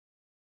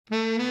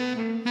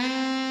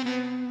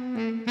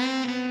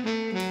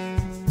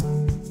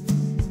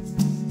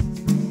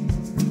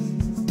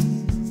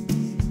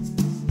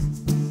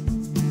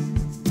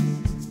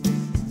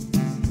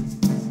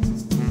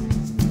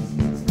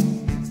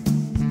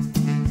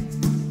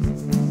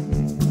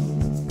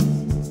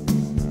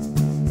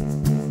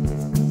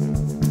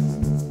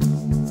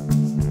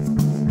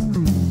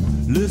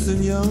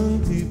Listen, young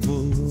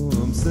people,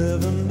 I'm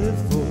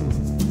 74,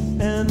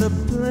 and I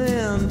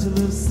plan to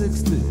live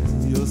 60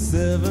 or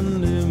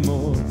 70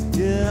 more.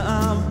 Yeah,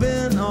 I've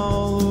been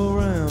all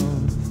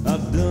around,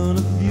 I've done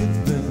a few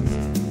things,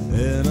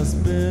 and I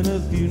spent a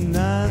few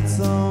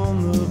nights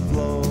on the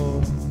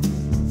floor.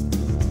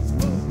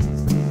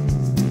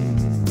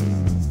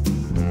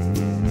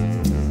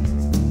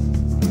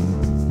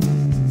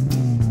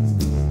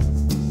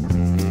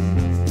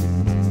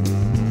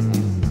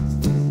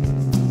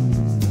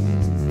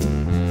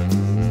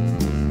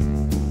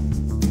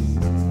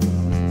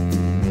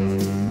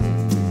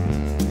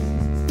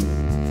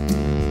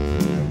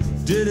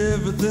 Did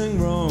everything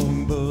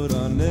wrong, but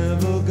I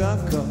never got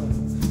caught.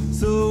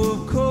 So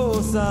of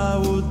course I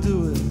would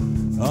do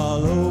it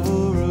all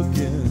over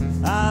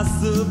again. I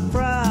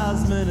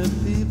surprised many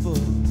people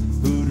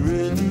who'd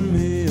written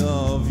me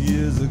off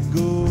years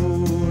ago.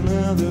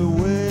 Now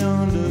they're way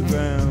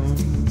underground.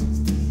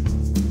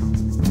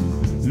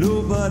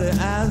 Nobody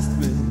asked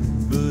me,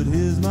 but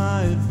here's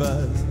my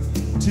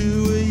advice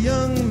to a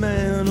young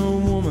man or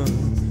woman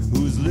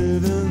who's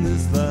living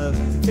this life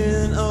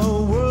in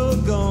a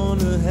world gone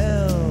to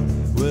hell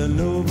where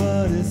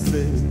nobody's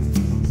safe.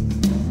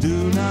 Do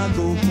not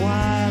go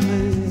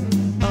quietly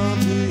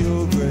unto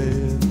your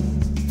grave.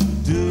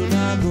 Do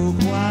not go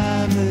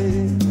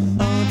quietly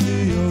unto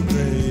your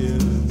grave.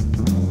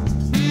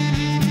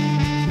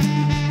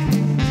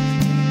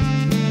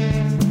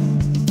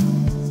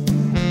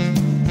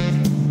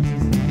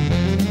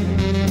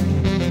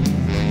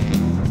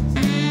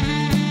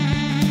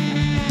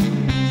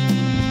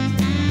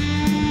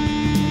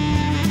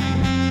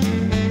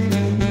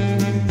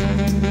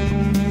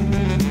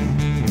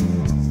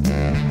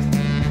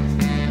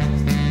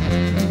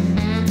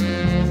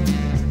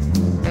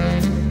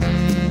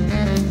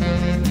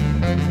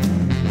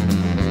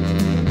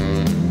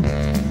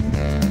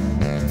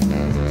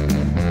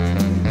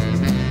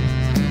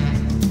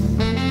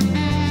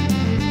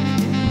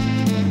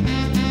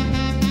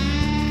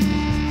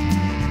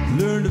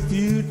 Learned a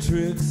few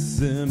tricks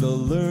and I'll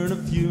learn a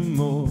few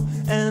more,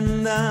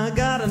 and I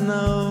got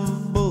enough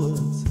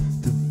bullets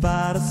to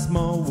fight a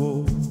small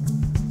war.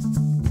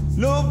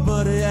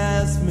 Nobody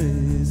asked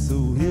me,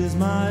 so here's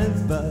my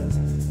advice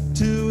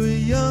to a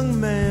young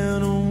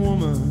man or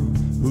woman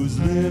who's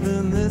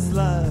living this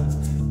life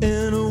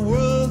in a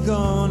world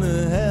gone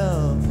to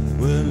hell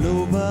where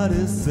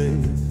nobody's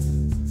safe.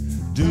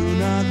 Do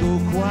not go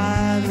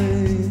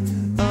quietly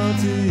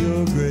unto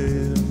your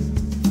grave.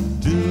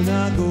 Do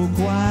not go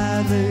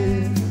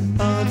quietly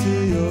unto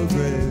your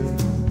grave.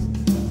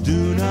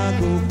 Do not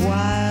go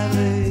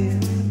quietly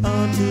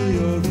unto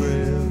your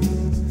grave.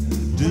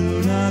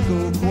 Do not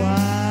go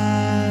quietly.